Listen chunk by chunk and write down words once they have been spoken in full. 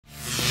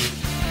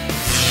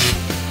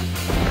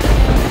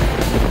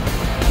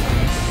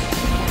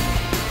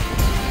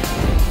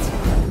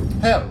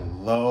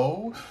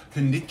hello,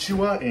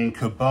 konnichiwa, and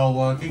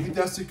kabawa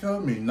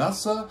gigidesika,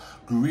 minasa,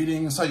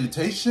 greetings,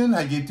 salutation, how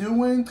you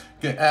doing?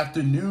 Good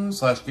afternoon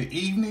 / good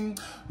evening,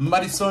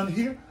 Mighty-san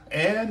here,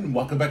 and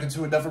welcome back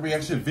into another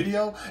reaction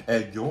video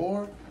at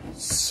your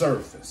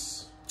service.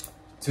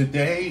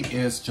 Today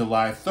is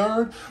July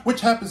 3rd,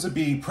 which happens to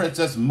be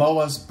Princess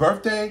MOA's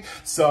birthday.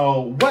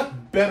 So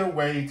what better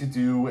way to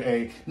do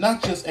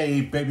not just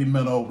a baby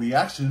metal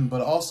reaction,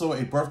 but also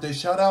a birthday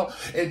shout out.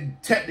 And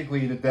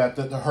technically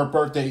her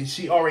birthday,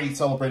 she already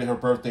celebrated her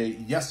birthday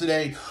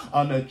yesterday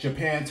on the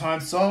Japan time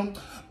zone,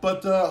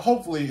 but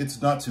hopefully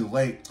it's not too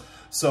late.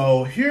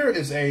 So here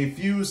is a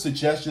few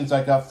suggestions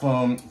I got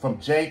from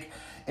Jake,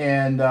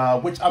 and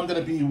which I'm going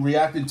to be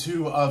reacting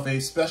to of a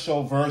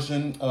special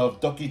version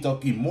of Doki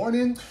Doki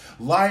Morning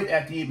live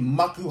at the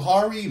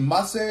Makuhari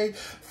Messe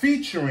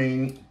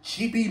featuring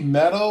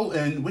CHIBIMETAL,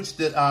 in which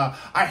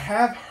I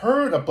have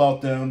heard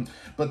about them,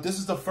 but this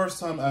is the first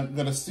time I'm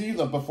going to see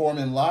them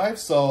performing live.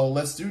 So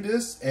let's do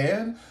this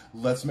and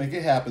let's make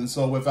it happen.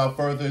 So without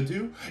further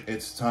ado,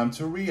 it's time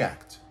to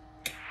react.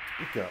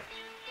 Here we go.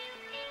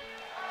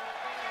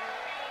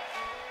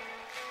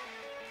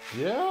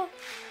 Yeah?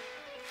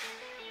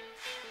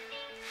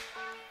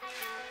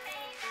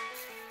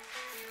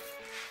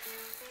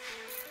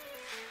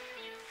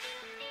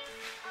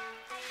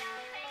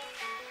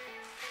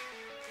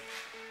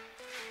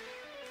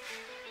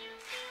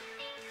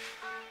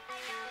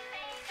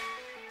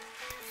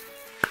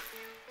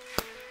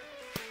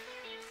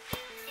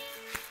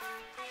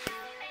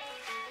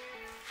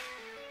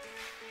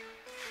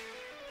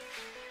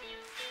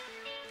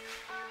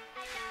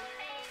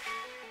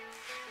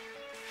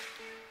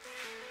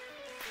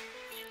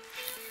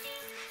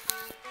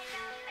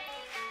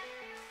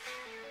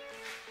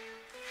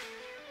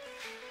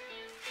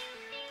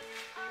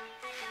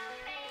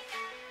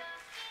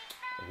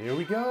 Here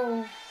we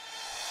go.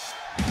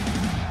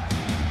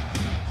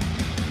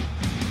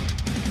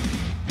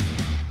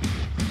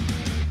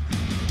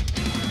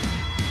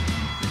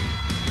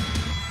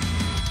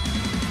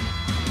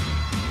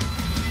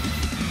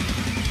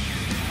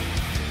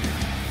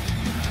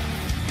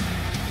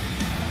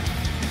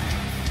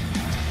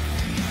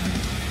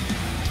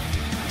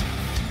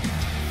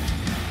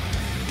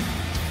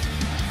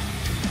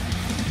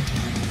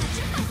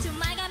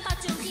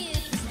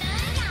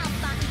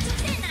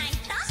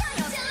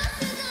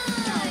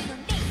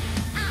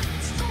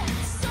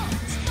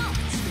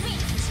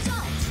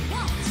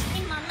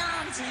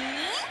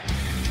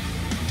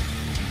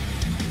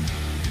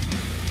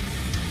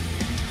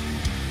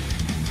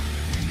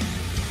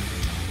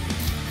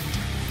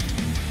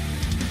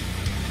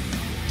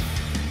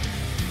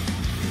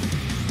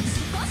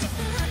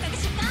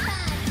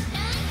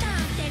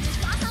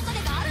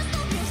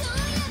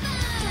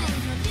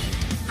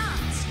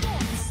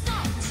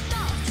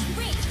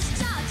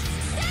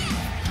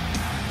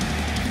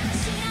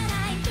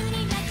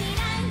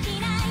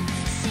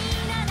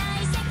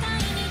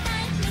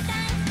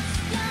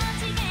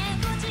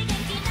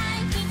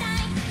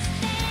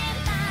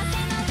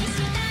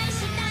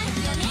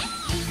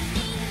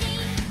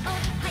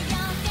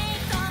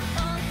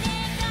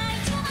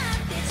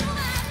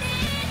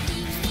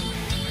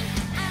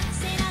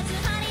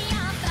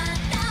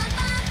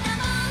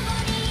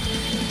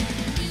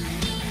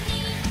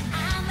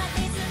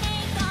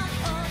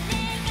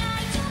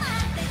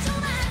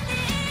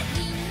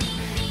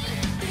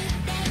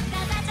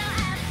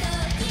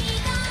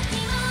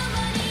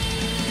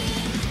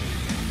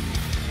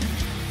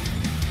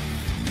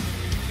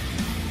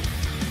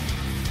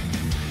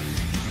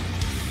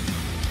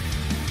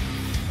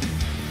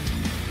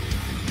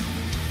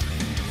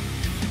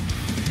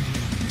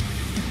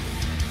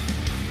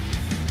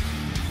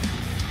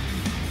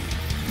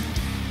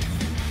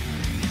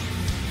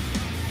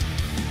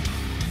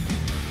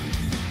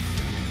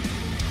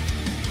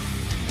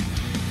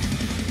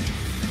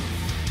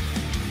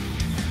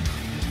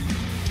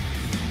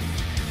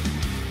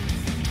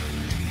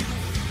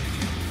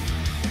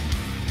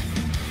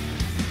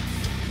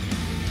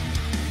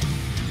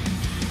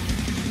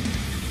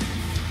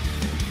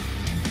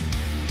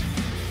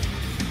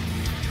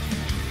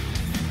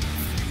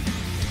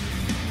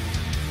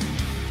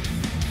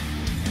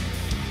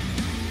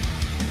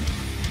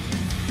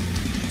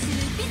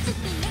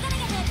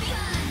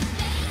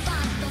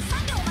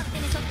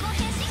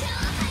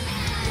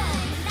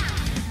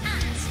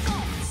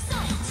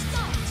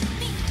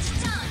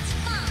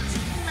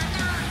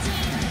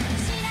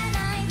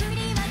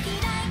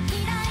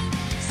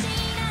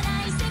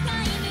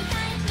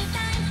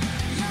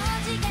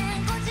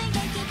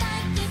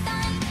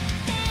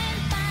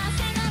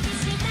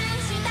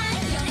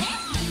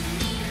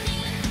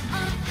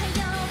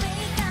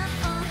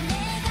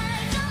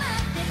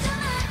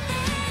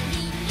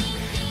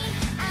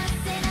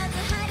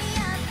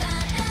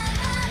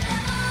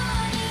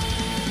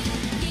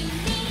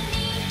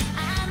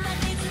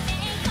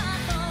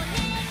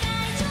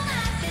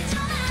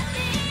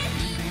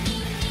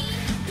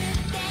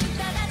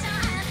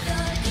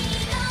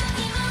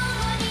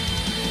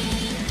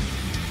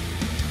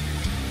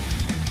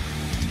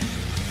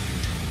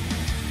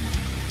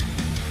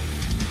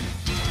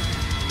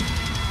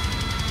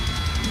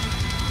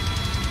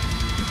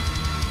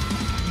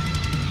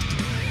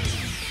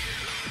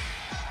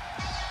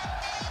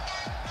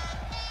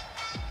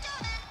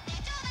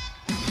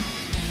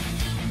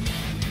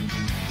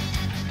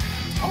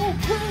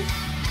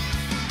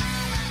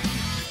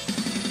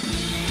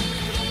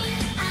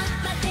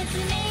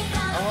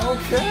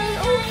 Okay.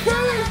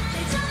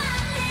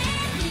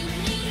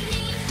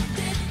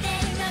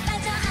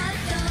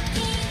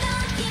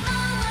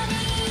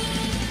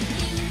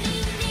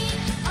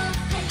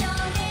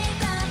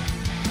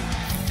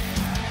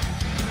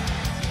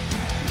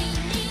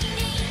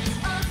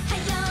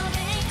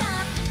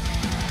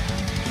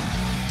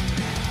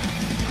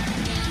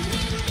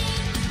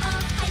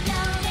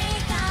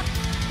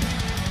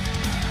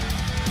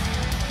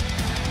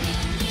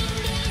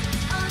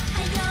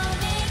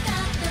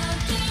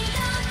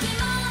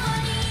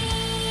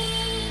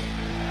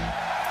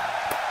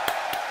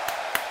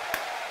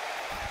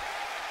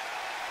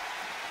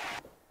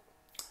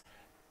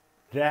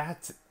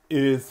 That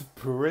is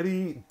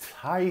pretty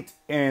tight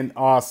and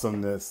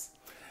awesomeness.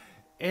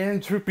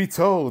 And truth be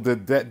told,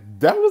 that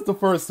was the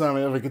first time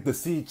I ever get to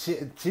see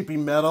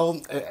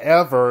CHIBIMETAL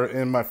ever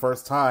in my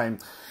first time.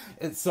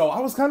 And so I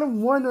was kind of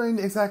wondering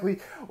exactly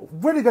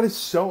where they're going to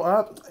show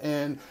up.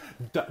 And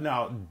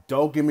now,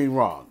 don't get me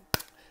wrong.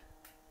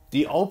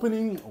 The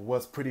opening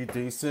was pretty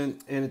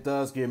decent, and it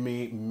does give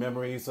me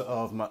memories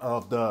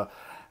of the,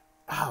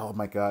 oh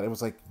my God, it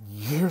was like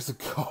years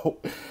ago.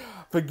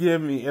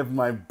 Forgive me if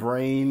my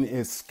brain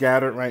is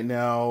scattered right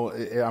now.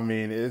 I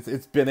mean,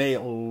 it's been a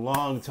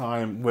long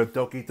time with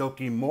Doki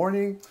Doki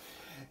Morning,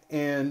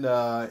 and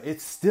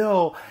it's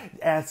still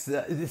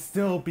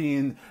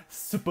being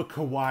super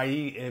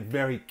kawaii and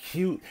very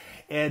cute,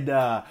 and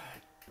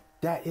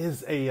that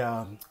is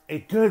a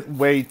good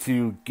way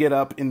to get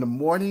up in the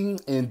morning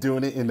and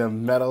doing it in the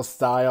metal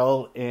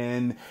style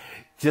and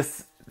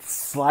just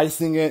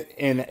slicing it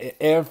in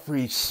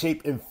every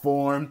shape and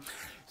form.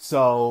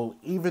 So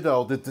even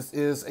though that this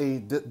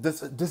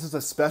is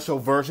a special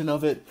version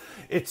of it,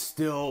 it's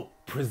still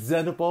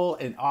presentable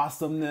and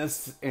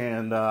awesomeness.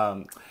 And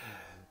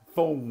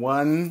for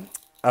one,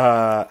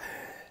 BABYMETAL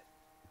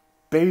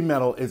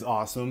is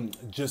awesome.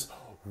 Just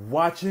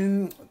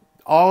watching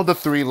all the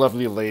three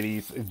lovely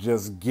ladies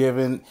just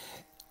giving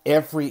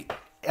every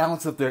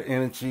ounce of their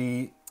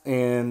energy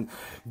and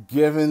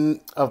giving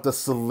of the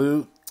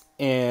salute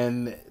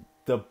and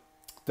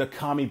the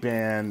kami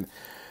band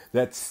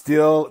that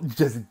still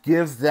just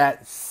gives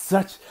that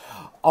such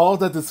all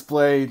the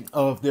display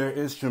of their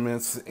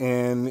instruments,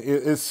 and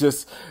it's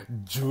just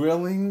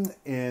drilling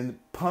and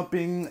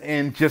pumping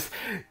and just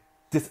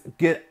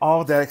get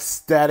all that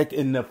ecstatic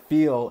in the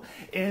feel,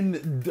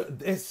 and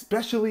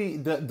especially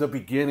the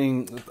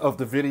beginning of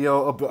the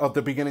video, of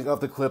the beginning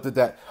of the clip,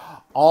 that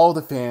all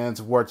the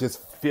fans were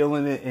just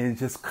feeling it and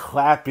just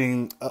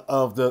clapping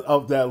of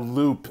that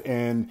loop,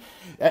 and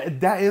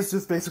that is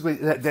just basically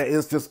that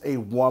is just a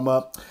warm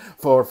up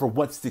for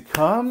what's to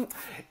come,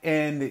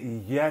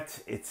 and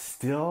yet it's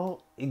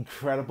still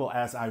incredible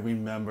as I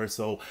remember.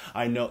 So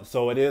I know,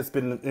 so it's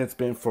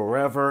been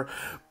forever,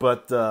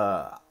 but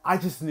I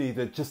just need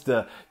to just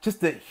to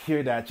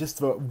hear that just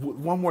for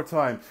one more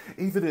time,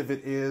 even if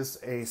it is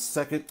a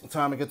second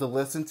time I get to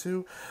listen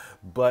to.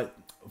 But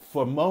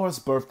for MOA's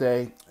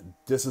birthday,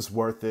 this is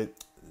worth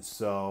it.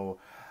 So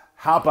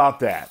how about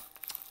that?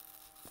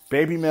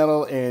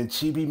 BABYMETAL and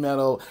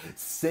CHIBIMETAL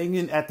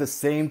singing at the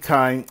same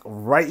time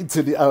right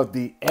into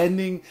the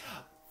ending.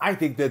 I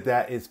think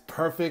that is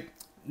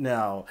perfect.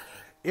 Now,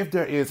 if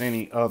there is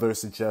any other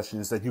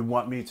suggestions that you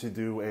want me to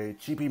do a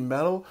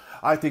CHIBIMETAL,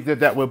 I think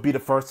that would be the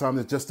first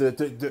time to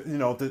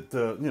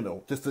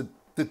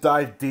to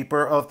dive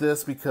deeper of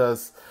this,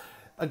 because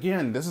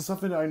again, this is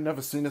something I've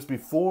never seen this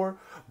before,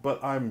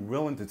 but I'm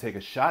willing to take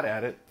a shot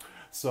at it.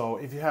 So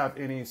if you have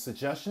any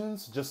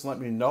suggestions, just let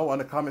me know in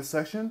the comment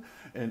section,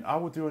 and I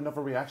will do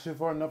another reaction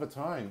for another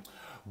time.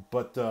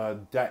 But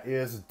that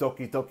is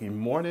Doki Doki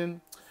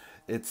Morning.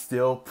 It's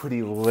still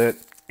pretty lit,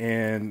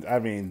 and I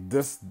mean,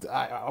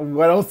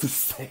 what else to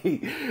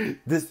say?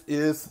 This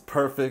is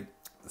perfect.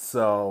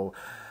 So,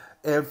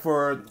 and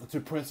to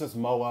Princess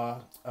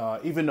MOA,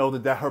 even though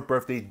that her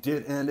birthday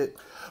did end it,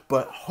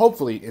 but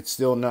hopefully it's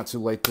still not too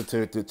late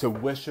to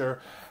wish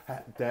her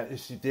that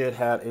she did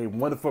have a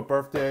wonderful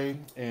birthday,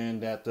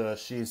 and that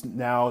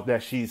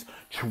she's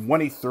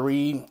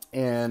 23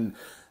 and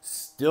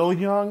still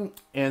young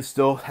and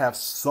still have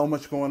so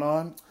much going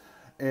on.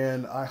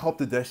 And I hope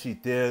that she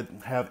did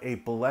have a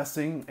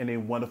blessing and a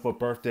wonderful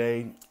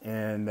birthday,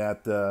 and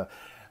that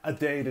a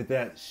day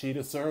that she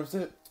deserves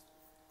it,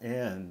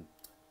 and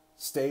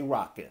stay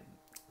rocking.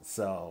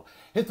 So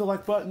hit the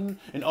like button,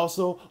 and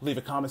also leave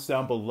a comment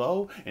down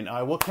below, and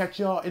I will catch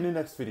y'all in the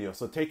next video.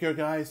 So take care,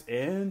 guys,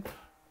 and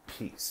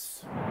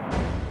peace.